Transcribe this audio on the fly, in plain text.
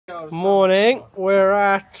Morning, we're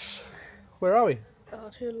at, where are we?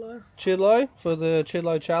 Chidlow. Chidlow for the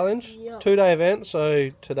Chidlow Challenge. Yep. 2-day event, so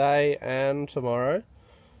today and tomorrow.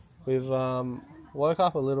 We've woke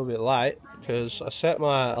up a little bit late because I set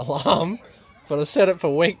my alarm, but I set it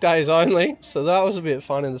for weekdays only, so that was a bit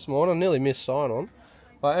funny this morning. I nearly missed sign-on.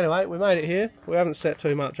 But anyway, we made it here. We haven't set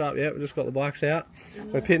too much up yet, we just got the bikes out.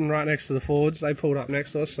 We're pitting right next to the Fords. They pulled up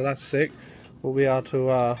next to us, so that's sick. We'll be able to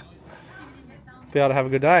have a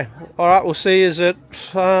good day. Alright, we'll see you at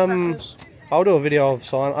I'll do a video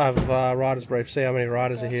of riders brief, see how many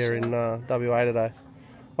riders are here in WA today.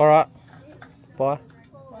 Alright, bye.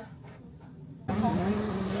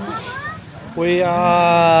 We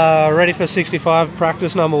are ready for 65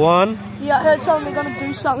 practice number 1. Yeah, I heard someone they're going to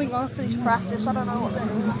do something after this practice. I don't know what they're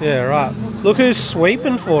doing. Yeah, right. Look who's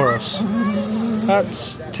sweeping for us.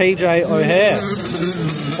 That's TJ O'Hare,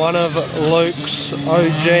 one of Luke's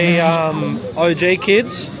OG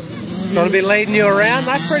kids. Going to be leading you around.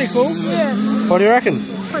 That's pretty cool. Yeah. What do you reckon?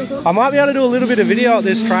 Pretty cool. I might be able to do a little bit of video at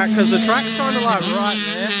this track because the track's kind of like right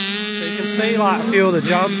there. So you can see like a few of the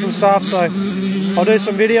jumps and stuff. So I'll do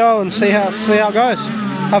some video and see how it goes.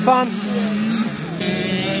 Have fun.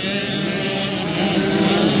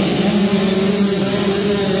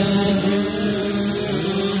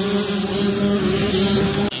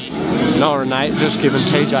 Noah and Nate just giving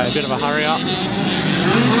TJ a bit of a hurry up.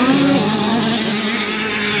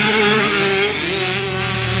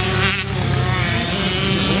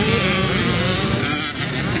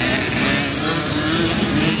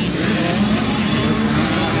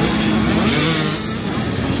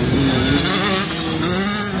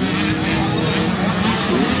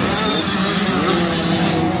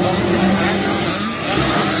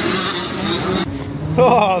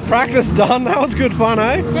 Oh, practice done. That was good fun,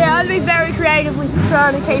 eh? Yeah, I had to be very creative with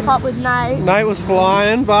trying to keep up with Nate. Nate was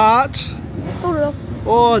flying, but...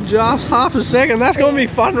 Oh, just half a second. That's going to be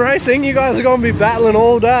fun racing. You guys are going to be battling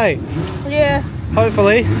all day. Yeah.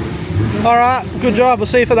 Hopefully. Alright, good job. We'll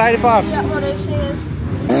see you for the 85. Yeah, what do you see is?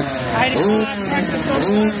 85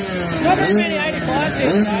 practice. Not very many 85s here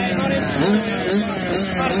today. Not in.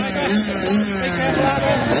 Be careful out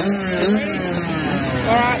there.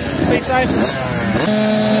 Alright, be safe.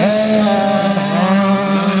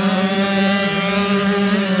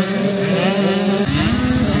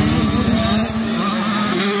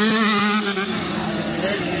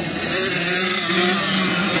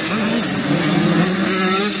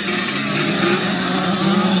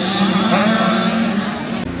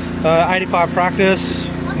 85 practice.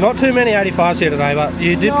 Not too many 85s here today, but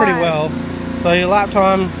you did pretty well. So your lap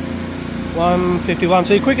time 1:51.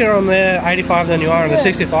 So you're quicker on the 85 than you are on the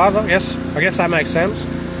 65. I guess that makes sense.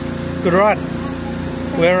 Good ride.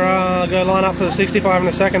 We're go line up for the 65 in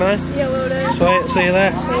a second, eh? Yeah, we'll do. Sweet. See you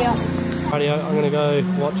there. See ya. Radio. I'm gonna go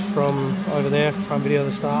watch from over there. Try and video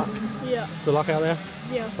the start. Yeah. Good luck out there.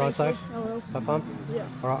 Yeah. Ride safe. I will. Have fun. Yeah.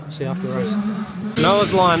 Alright, see you after the race.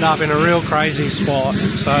 Noah's lined up in a real crazy spot,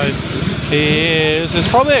 so it's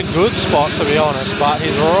probably a good spot to be honest, but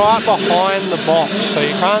he's right behind the box, so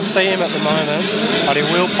you can't see him at the moment, but he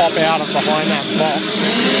will pop out of behind that box.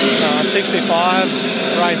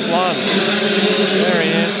 65's race 1. There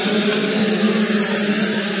he is.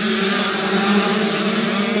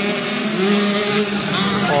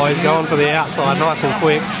 Oh, he's going for the outside, nice and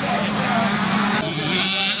quick.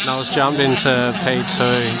 Noah's jumped into P2.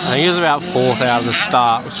 I think he was about 4th out of the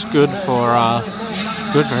start, which is good for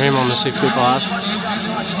him on the 65.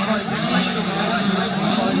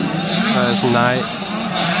 There's Nate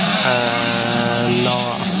and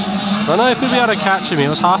Noah. I don't know if we'll be able to catch him. He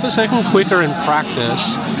was half a second quicker in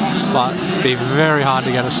practice, but it'd be very hard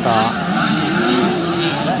to get a start.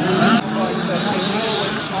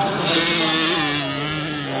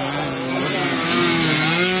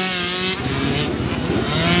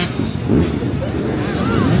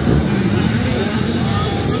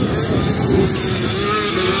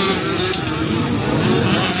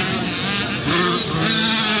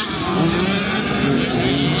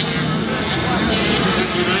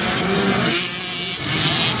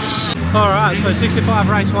 Alright, so 65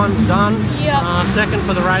 race 1's done. Yeah. Second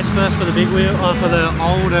for the race, first for the big wheel, for the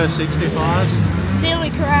older 65s. Nearly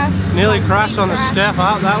crashed. Nearly crashed on the step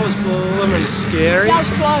up. That was blooming scary. That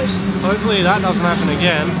was close. Hopefully that doesn't happen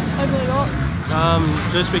again. Hopefully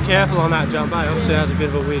not. Just be careful on that jump, eh? Obviously it has a bit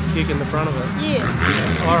of a weird kick in the front of it.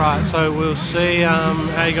 Yeah. Alright, so we'll see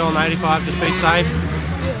how you go on the 85. Just be safe.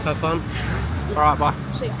 Yeah. Have fun. Alright, bye.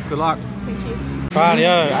 See ya. Good luck. Thank you.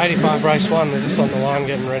 Rightio, 85 race 1, they're just on the line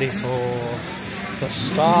getting ready for the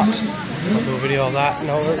start. I'll do a video of that.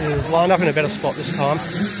 No, we're lined up in a better spot this time.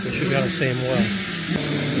 We should be able to see him well.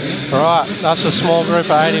 Right, that's a small group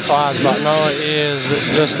of 85s, but Noah is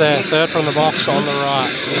just there, third from the box on the right.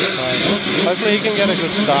 So hopefully he can get a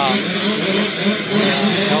good start.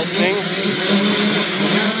 Help things.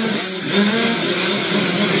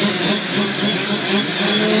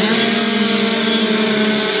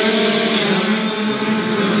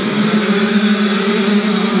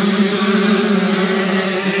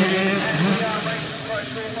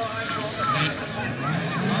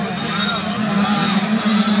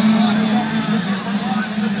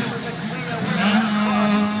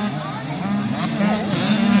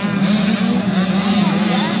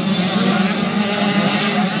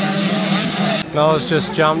 Noah's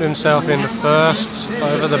just jumped himself into first,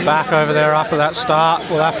 over the back over there after that start.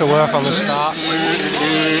 We'll have to work on the start.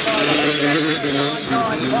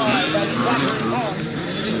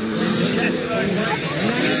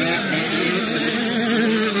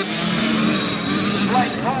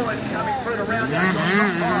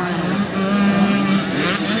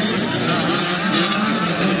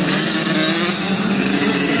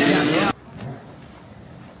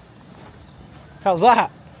 How's that?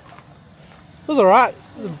 It was alright.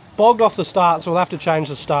 Bogged off the start, so we'll have to change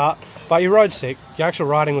the start. But you rode sick. Your actual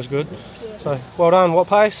riding was good. Yeah. So, well done. What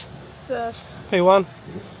pace? First. P1.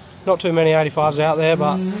 Not too many 85s out there,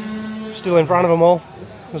 but still in front of them all.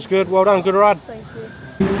 It was good. Well done. Good ride. Thank you.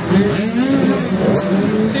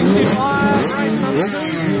 65,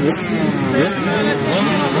 race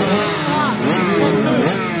number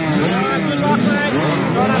 2. Good luck, mate.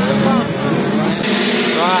 Right up the front.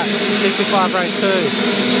 Right, 65 race 2.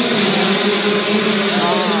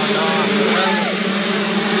 Oh, nice.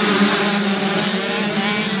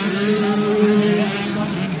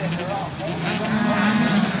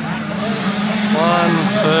 1,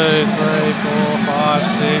 2, 3, 4, 5,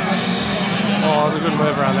 6. Oh, it was a good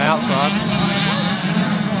move around the outside.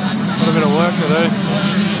 Got a bit of work to do.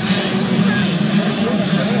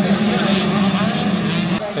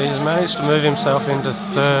 He's managed to move himself into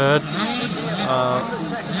third.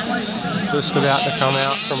 Just about to come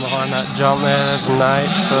out from behind that jump there. There's Nate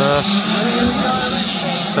first.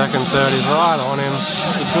 Second, third, he's right on him.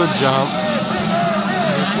 It's a good jump.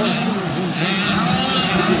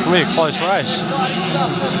 It'll be a close race.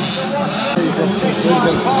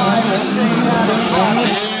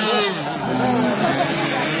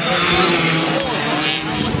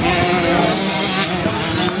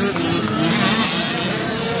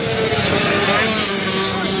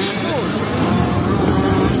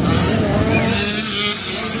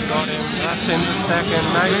 That's into second,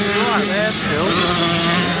 Nate right there still.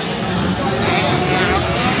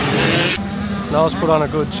 Noel's put on a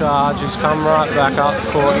good charge, he's come right back up,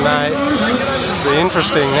 caught Nate. It'll be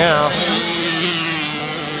interesting now.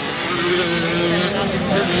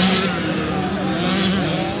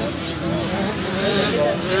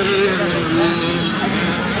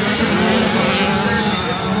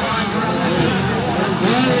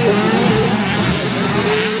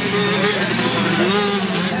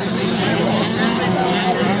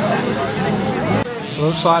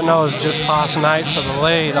 Looks like Noah's just passed Nate for the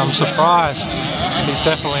lead. I'm surprised. He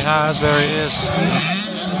definitely has. There he is.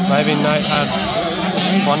 Maybe Nate had...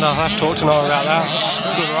 Wonder, I'll have to talk to Noah about that. That's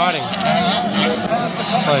good riding.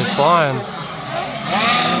 Oh, he's flying.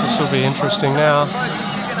 This will be interesting now.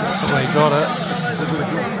 Definitely got it.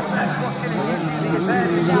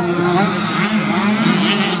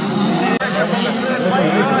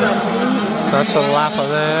 That's a lapper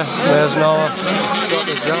there. There's Noah. Got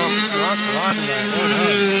the jump. Right,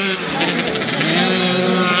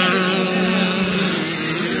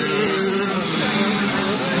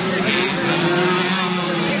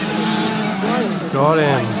 got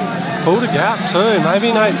him. Pulled a gap too.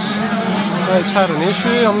 Maybe Nate's had an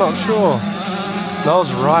issue. I'm not sure.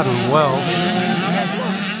 Noah's riding well.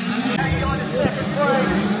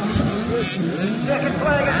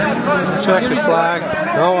 Checkered flag.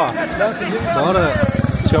 Noah. Got it.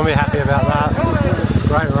 He's going to be happy about that.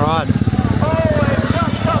 Great ride.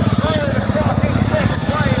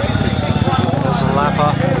 There's a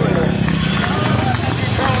lapper.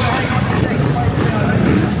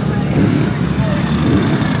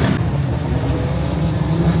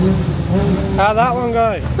 How'd that one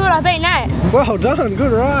go? Good, I beat Nate. Well done,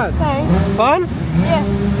 good ride. Thanks. Fun? Yeah.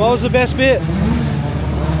 What was the best bit?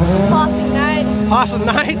 Passing Nate. Passing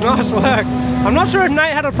Nate, nice work. I'm not sure if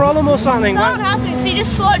Nate had a problem or something. Something happened, he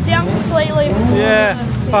just slowed down completely. Yeah.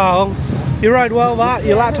 Oh, you rode well, but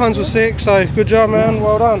your lap times were 6, so good job, man.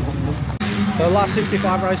 Well done. The last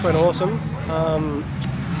 65 race went awesome.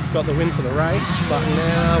 Got the win for the race, but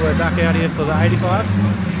now we're back out here for the 85.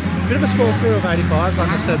 Bit of a small crew of 85, like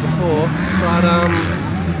I said before,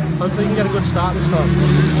 but hopefully you can get a good start this time.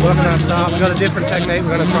 Working our start, we've got a different technique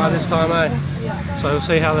we're going to try this time, eh? So we'll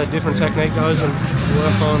see how the different technique goes and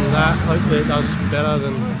work on that. Hopefully it does better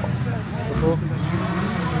than before.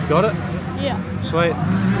 Got it? Yeah. Sweet.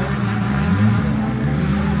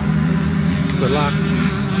 Good luck.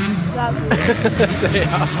 See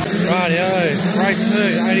ya. Rightio, race 2,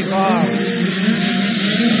 85.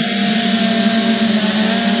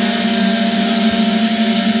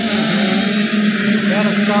 Out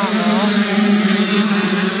of start now.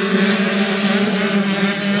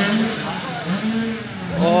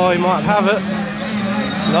 Oh, he might have it.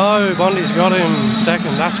 No, Bondi's got him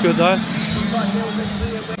second. That's good though.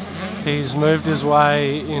 He's moved his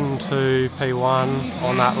way into P1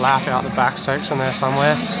 on that lap out the back section there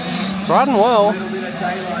somewhere. Riding well.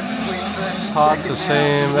 It's hard to see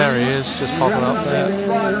him. There he is, just popping up there.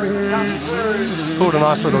 Pulled a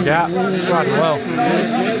nice little gap. Riding well.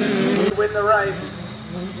 Win the race.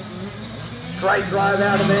 Straight drive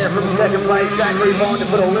out of there from second place. Jack Rebond to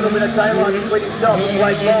put a little bit of taillight between himself and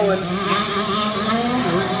Blake Bowen.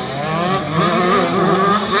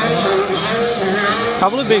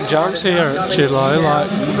 Couple of big jumps here at Chidlow, like,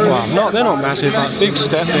 well, they're not massive, but big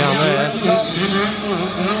step down there.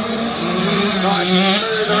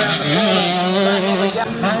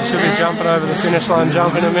 Should be jumping over the finish line,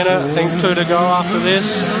 jump in a minute. I think 2 to go after this.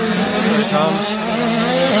 Here it comes.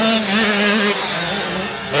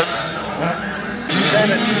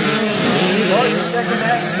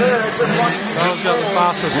 Noel's got the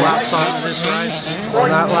fastest lap time of this race. On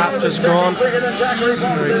that lap just gone.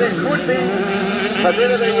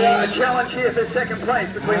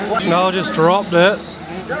 Noel just dropped it.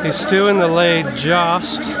 He's still in the lead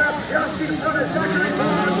just.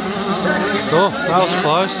 Oh, that was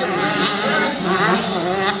close.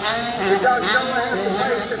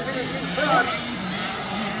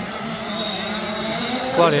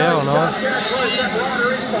 Bloody hell, no.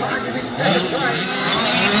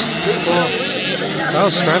 Oh, that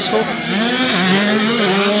was stressful.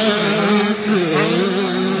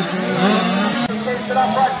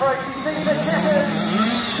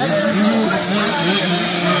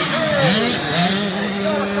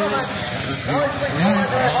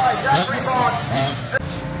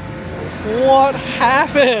 What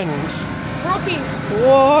happened? Rookie.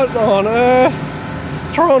 What on earth?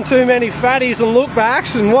 Throwing too many fatties and look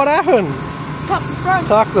backs, and what happened? Tuck the front.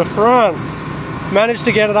 Tuck the front. Managed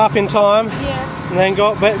to get it up in time. Yeah. And then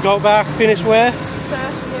got back, finished where? First,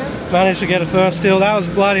 yeah. Managed to get it first still. That was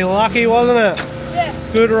bloody lucky, wasn't it? Yeah.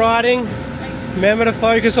 Good riding. Remember to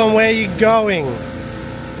focus on where you're going.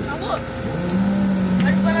 Now look.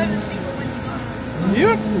 I just went over the single window.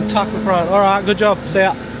 Yep. Tuck the front. Alright, good job. See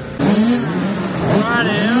ya.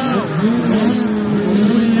 Righty-o.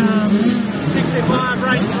 65,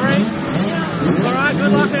 race 3. Alright,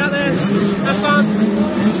 good luck out there. Have fun.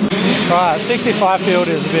 Alright, 65 field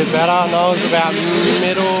is a bit better. Noel's about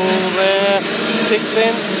middle there. 6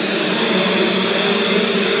 in.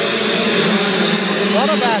 Not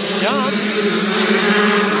a bad jump.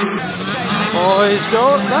 Oh, he's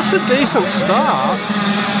got, that's a decent start.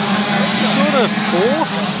 Sort of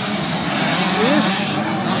 4th-ish.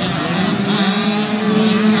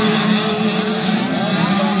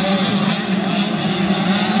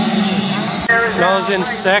 Noel's in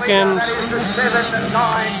second.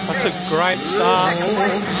 That's a great start.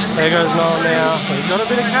 There goes Noel now. He's got a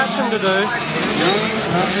bit of catching to do.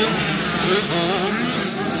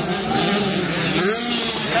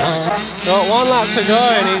 Got 1 lap to go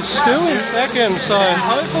and he's still in second, so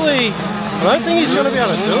hopefully, I don't think he's going to be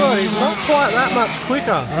able to do it. He's not quite that much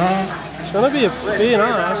quicker. It's going to be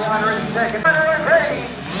nice.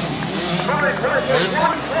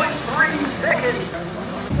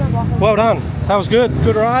 Well done. That was good.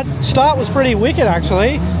 Good ride. Start was pretty wicked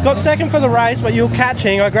actually. Got second for the race, but you were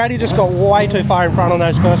catching. O'Grady just got way too far in front on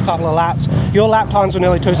those first couple of laps. Your lap times were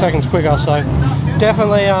nearly 2 seconds quicker, so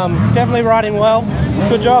definitely riding well.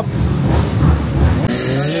 Good job.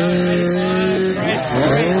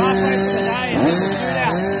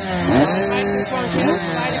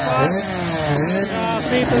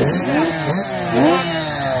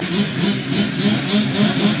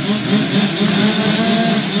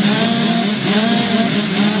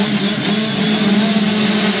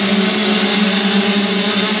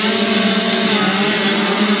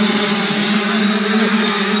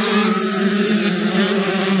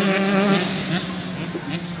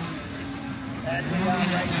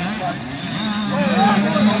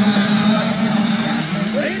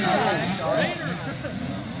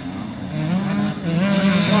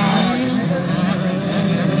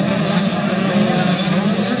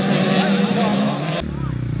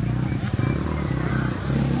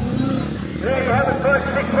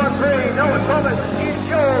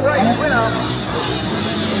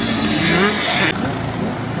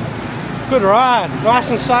 Good ride. Nice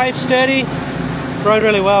and safe, steady. Rode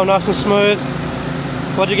really well, nice and smooth.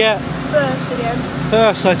 What'd you get? First again.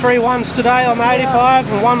 First, so 3 1s today on the 85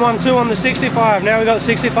 and 1-1-2 on the 65. Now we've got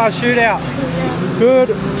 65 shootout. Yeah.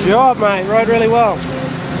 Good job, mate. Rode really well.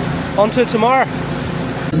 On to tomorrow.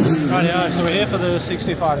 Rightio, so we're here for the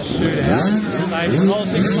 65 shootout. So all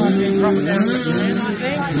 65 being dropped down to 10, I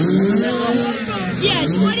think. Yeah,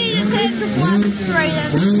 20 to 10 from 1 to 3.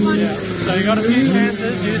 That's 1. Yeah. So you got a few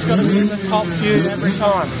chances. You just got to be in the top few every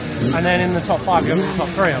time, and then in the top 5 you got to be the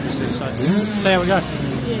top 3, obviously. So see how we go.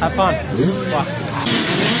 Have fun. Bye.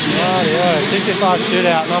 Rightio, 65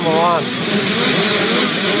 shootout number 1.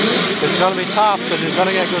 It's going to be tough because you've got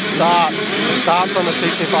to get good starts. The starts on the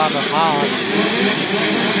 65 are hard.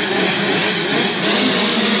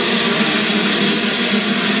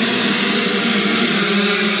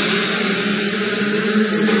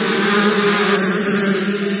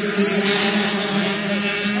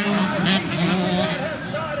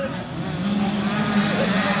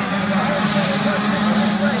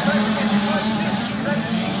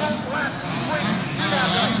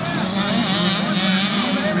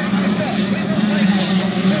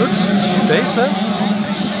 Looks decent.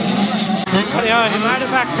 Rightio, he made it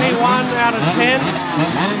back P1 out of 10,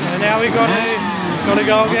 and now we got to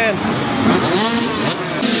go again.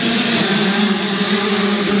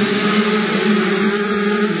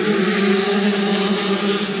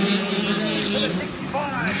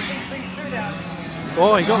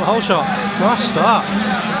 Oh, he got the whole shot. Nice start.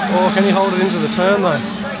 Oh, can he hold it into the turn though?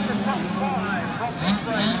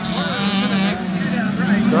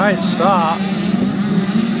 Great start.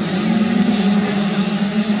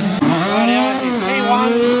 Rightio,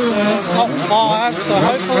 P1, top 5, so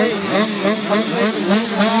hopefully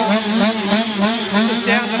it's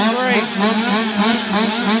down to 3.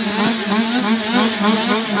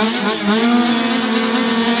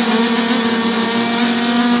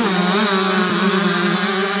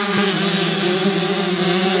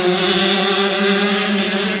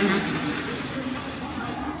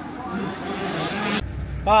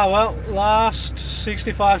 Oh well, last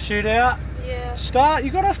 65 shootout. Yeah. Start,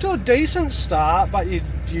 you got off to a decent start, but you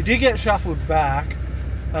did get shuffled back,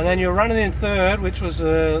 and then you were running in 3rd, which was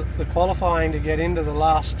the qualifying to get into the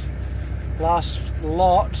last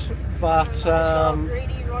lot. But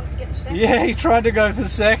yeah, he tried to go for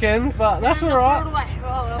 2nd, but that's all right.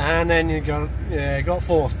 And then you got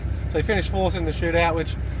 4th. So you finished 4th in the shootout,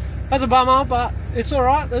 which that's a bummer, but it's all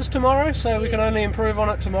right. There's tomorrow, so we can only improve on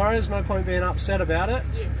it tomorrow. There's no point being upset about it.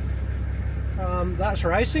 Yeah. That's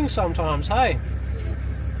racing sometimes, hey?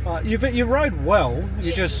 But you rode well,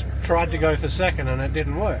 you just tried to go for 2nd and it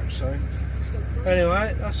didn't work, so...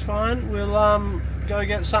 Anyway, that's fine. We'll go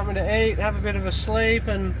get something to eat, have a bit of a sleep,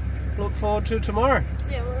 and look forward to tomorrow.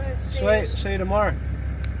 Yeah, we're Sweet, see you tomorrow.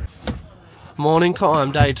 Morning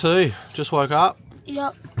time, day 2. Just woke up.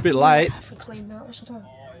 Yep. A bit late. I have to clean that. What's the time?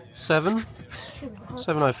 7?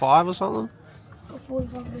 7:05 or something?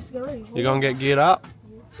 45 minutes to go ready. You're going to get geared up?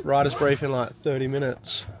 Riders brief in like 30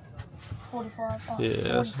 minutes. 45. Oh,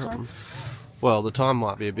 Yeah. 40, sorry. Well, the time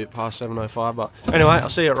might be a bit past 7:05, but anyway, I'll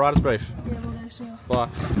see you at Riders brief. Yeah, we'll go see you. Bye.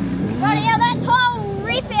 Bloody hell, that tall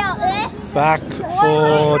reef out there. Back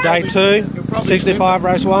for day 2, 65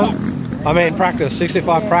 race 1. I mean practice,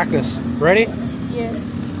 65 practice. Ready? Yeah.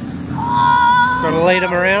 Going to lead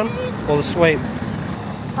them around, or the sweep?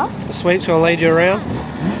 Huh? The sweep's going to lead you around,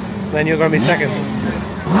 then you're going to be 2nd.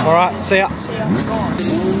 Alright, see ya. See ya.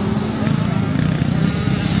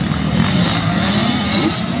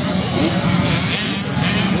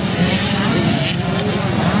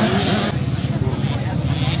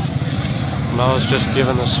 Noah's just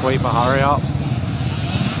giving the sweep a hurry up.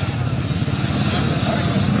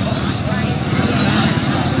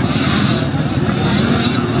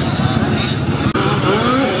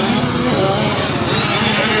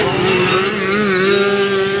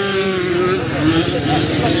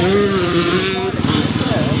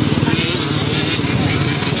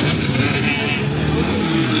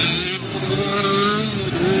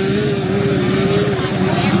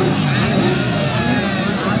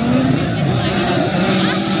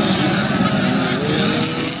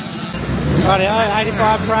 Rightio,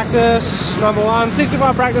 85 practice, number 1.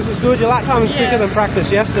 65 practice is good. Your lap time is quicker than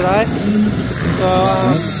practice yesterday.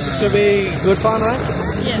 So, should be good fun, right?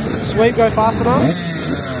 Yeah. Sweep, go fast enough?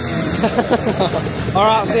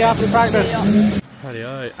 Alright, see you after practice.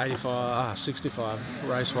 Rightio, 65,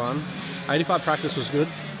 race 1. 85 practice was good.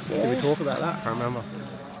 Did we talk about that? I can't remember.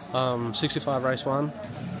 65 race 1.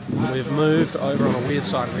 We've moved over on a weird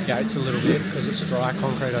side of the gates a little bit because it's dry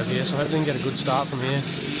concrete over here, so hopefully we can get a good start from here.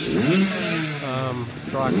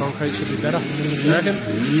 Dry concrete should be better. You reckon?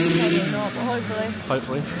 Probably not, but hopefully.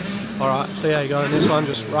 Hopefully. Alright, see how you go in this one.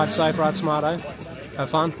 Just ride safe, ride smart, eh? Have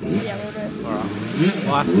fun? Yeah, we'll do. Alright.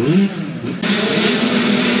 Bye.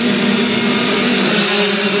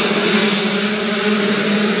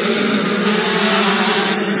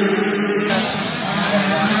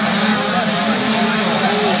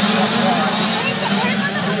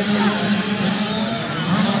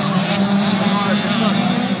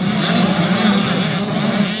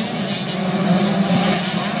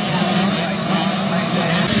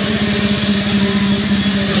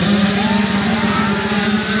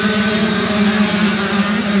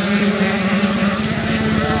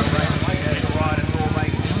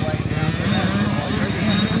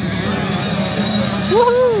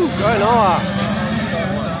 Woohoo! Go Noah!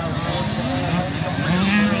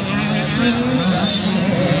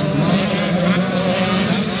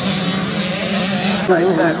 Take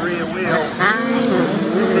that rear wheel.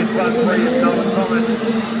 This one for you, Thomas.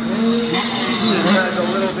 Just has a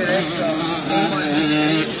little bit extra.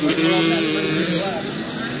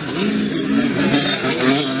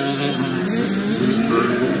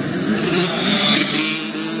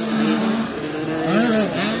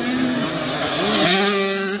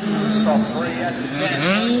 Top 3 at the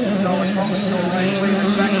 10. Thomas still race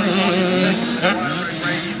leading factory on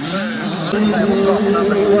the tabletop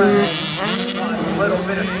number 12. Little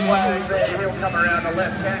bit of swag there, he'll come around the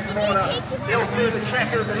left-hand corner, he'll do the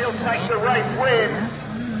checkers and he'll take the race win.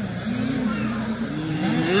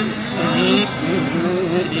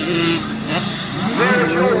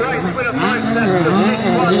 There's your race winner, folks, that's the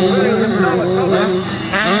 6-1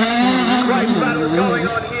 Great battle going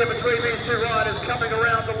on here between these two riders coming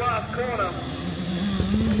around the last corner.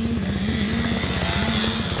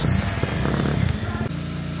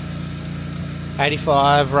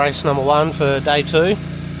 '85 race number 1 for day 2.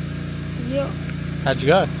 Yep. How'd you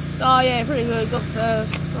go? Oh yeah, pretty good. Got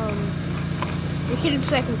first. The kid in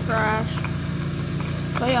second crash.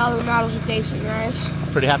 But yeah, other than that, it was a decent race.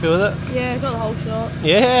 Pretty happy with it? Yeah, got the whole shot.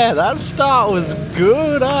 Yeah, that start was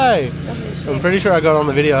good, eh? Definitely sick. I'm pretty sure I got it on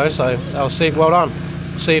the video, so that was sick. Well done.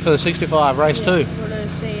 See you for the 65 race 2. We'll do.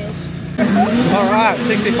 See us. Alright,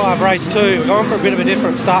 65 race 2. We're going for a bit of a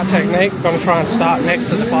different start technique. We're going to try and start next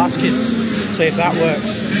to the class kids. See if that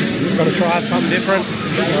works. We're going to try something different.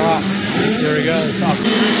 Alright, here we go.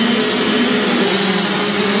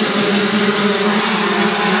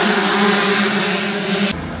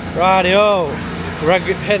 Rightio. We're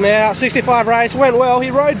heading out. 65 race went well.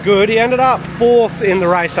 He rode good. He ended up 4th in the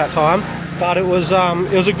race that time, but it was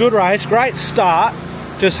a good race. Great start.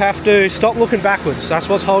 Just have to stop looking backwards. That's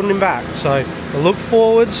what's holding him back. So we'll look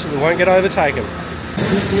forwards. We won't get overtaken.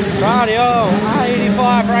 Rightio.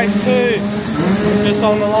 85 race 2. Just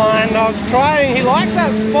on the line. I was trying. He liked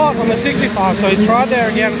that spot on the 65, so he's tried there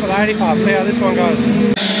again for the 85. See how this one goes.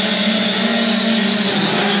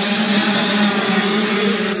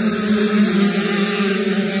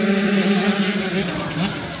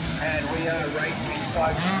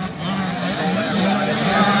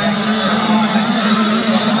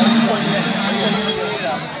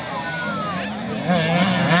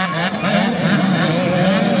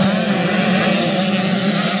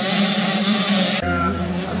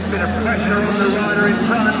 Pressure on the rider in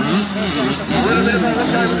front. A little bit of a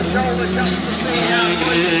look over the shoulder just to see how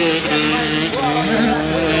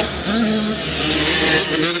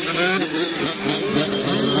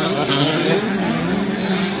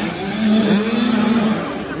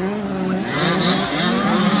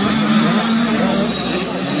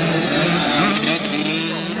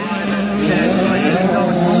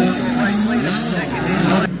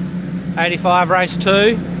 '85 race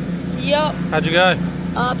 2. Yep. How'd you go?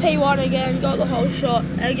 P1 again, got the whole shot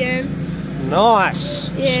again. Nice.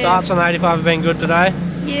 Yeah. Starts on 85 have been good today.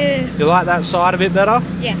 Yeah. You like that side a bit better?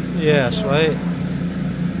 Yeah. Yeah, sweet.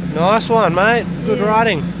 Nice one, mate. Good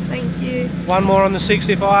riding. Thank you. One more on the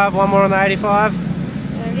 65, one more on the 85.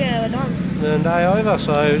 And yeah, we're done. Then day over,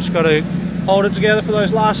 so just got to hold it together for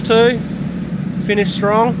those last 2. Finish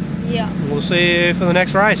strong. Yeah. We'll see you for the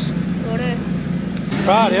next race. Will do.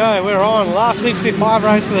 Rightio, we're on. Last 65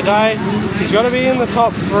 race of the day. He's got to be in the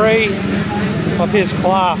top 3 of his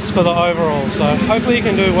class for the overall, so hopefully he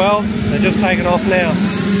can do well. They're just taking off now.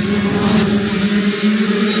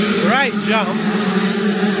 Great jump.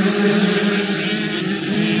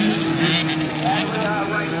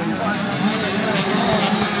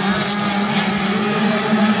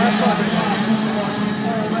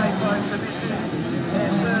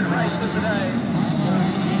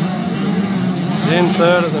 He's in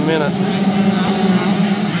 3rd at the minute.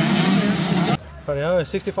 Rightio,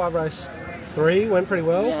 65 race 3 went pretty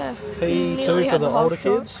well. Yeah. P2 Nearly for had the the whole older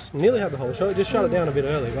shot. kids. Nearly had the whole shot. Just shut it down a bit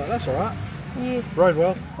early, but that's alright. Yeah. Rode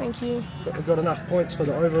well. Thank you. Got enough points for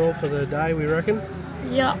the overall for the day, we reckon.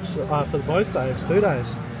 Yeah. So, for both days, 2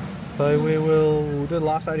 days. So we'll do the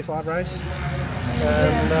last 85 race.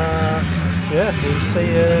 And yeah, we'll see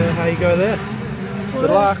how you go there. Good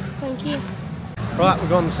luck. Thank you. Right, we've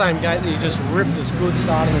gone the same gate that you just ripped as good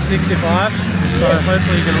start on the 65. So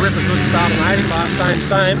hopefully you can rip a good start on the 85.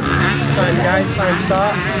 Same gate, same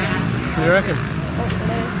start. What do you reckon?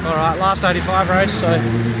 Alright, last 85 race, so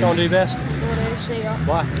go and do your best. See ya.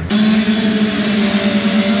 Bye.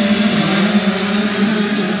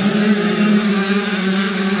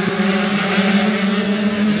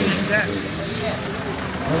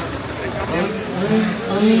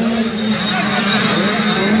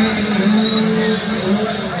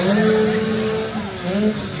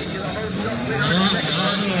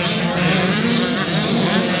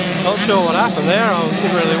 Not sure what happened there, I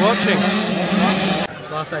wasn't really watching.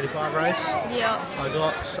 Last 85 race. Yeah. I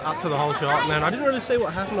got up to the whole shot, and then I didn't really see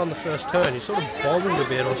what happened on the first turn. You sort of bobbed a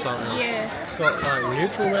bit or something. Yeah. Got like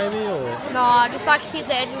neutral maybe, or? No, I just like hit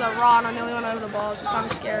the edge of the rod and I nearly went over the ball. It was kind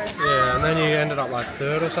of scary. Yeah, and then you ended up like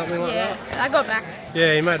 3rd or something like that. Yeah, I got back.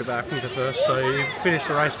 Yeah, you made it back into first, so you finished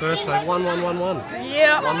the race first, so 1-1-1-1.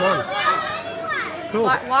 Yeah. 1-1. Cool.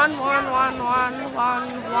 Like 1, 1, 1, 1, 1, 1.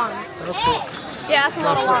 That's cool. Yeah, that's a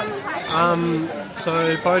lot of ones.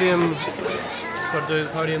 So podium, got to do the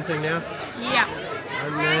podium thing now. Yeah.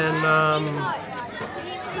 And then,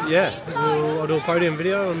 yeah, I'll do a podium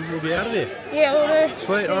video and we'll be out of here. Yeah, we'll do.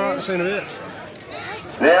 Sweet, alright, see you in a bit.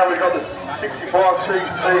 Now we've got the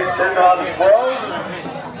 65cc 1012s.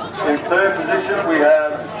 In 3rd position we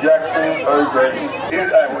have Jackson O'Grady.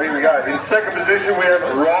 Here we go. In 2nd position we have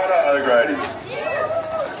Ryder O'Grady.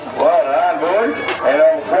 Well done, boys. And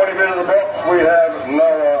on the 40 minute of the box we have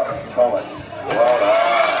Noah Thomas. Well done.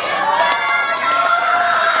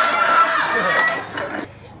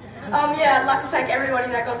 Yeah, I'd like to thank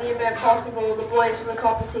everybody that got the event possible, the boys in the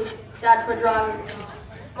competition, Dad for driving.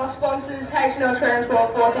 My sponsors, H&L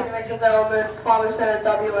Transport, 14 Legs Development, Farmer Centre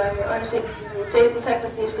WA, OC, Deep Tech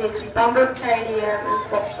Logistics, Bumber KDM, and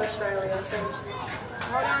Fox Australia.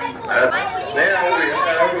 Now we have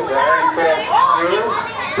the Motocross girls.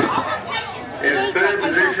 In 3rd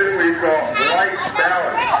position we've got Blake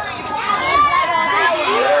Barron.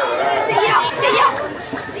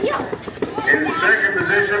 In 2nd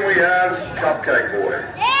position we have Cupcake Boy.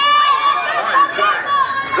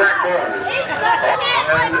 Zach Bond.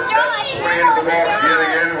 And putting into the box yet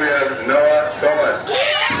again we have Noah Thomas.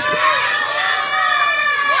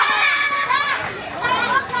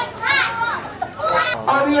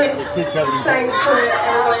 Thanks to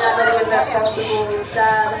everybody that made the event possible,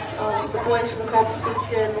 Dad, the boys in the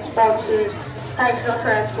competition, the sponsors, H&L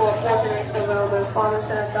Transport, 14 Legs Development, Farmer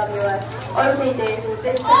Centre WA, OC Diesel,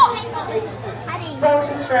 Deep Tech Logistics, Fox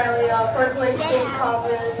Australia, Pro Police Seat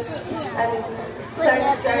Covers, and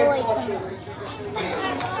thanks James for watching.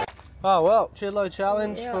 Oh well, Chidlow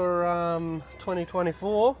challenge for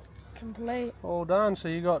 2024. Complete. All done. So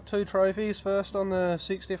you got 2 trophies. First on the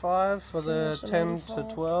 65 for the 10 to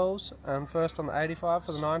 12s, and first on the 85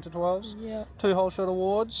 for the 9 to 12s. Yeah. 2 whole shot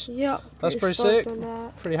awards. Yeah. That's pretty sick.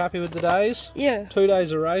 Pretty happy with the days. Yeah. 2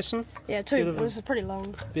 days of racing. Yeah, 2. It was pretty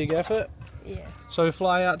long. Big effort. Yeah. So we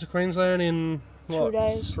fly out to Queensland in what? 2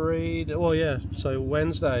 days. 3. Well, yeah. So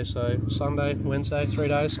Wednesday. So Sunday, Wednesday, 3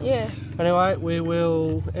 days. Yeah. Anyway, we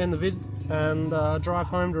will end the vid and drive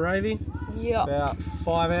home to Ravy. Yeah. About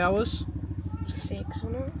 5 hours. 6,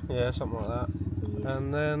 isn't it? Yeah, something like that. Yeah.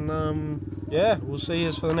 And then, yeah, we'll see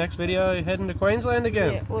you for the next video heading to Queensland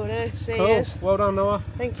again. Yeah, we'll do. See Cool. you. Well done, Noah.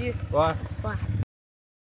 Thank you. Bye. Bye.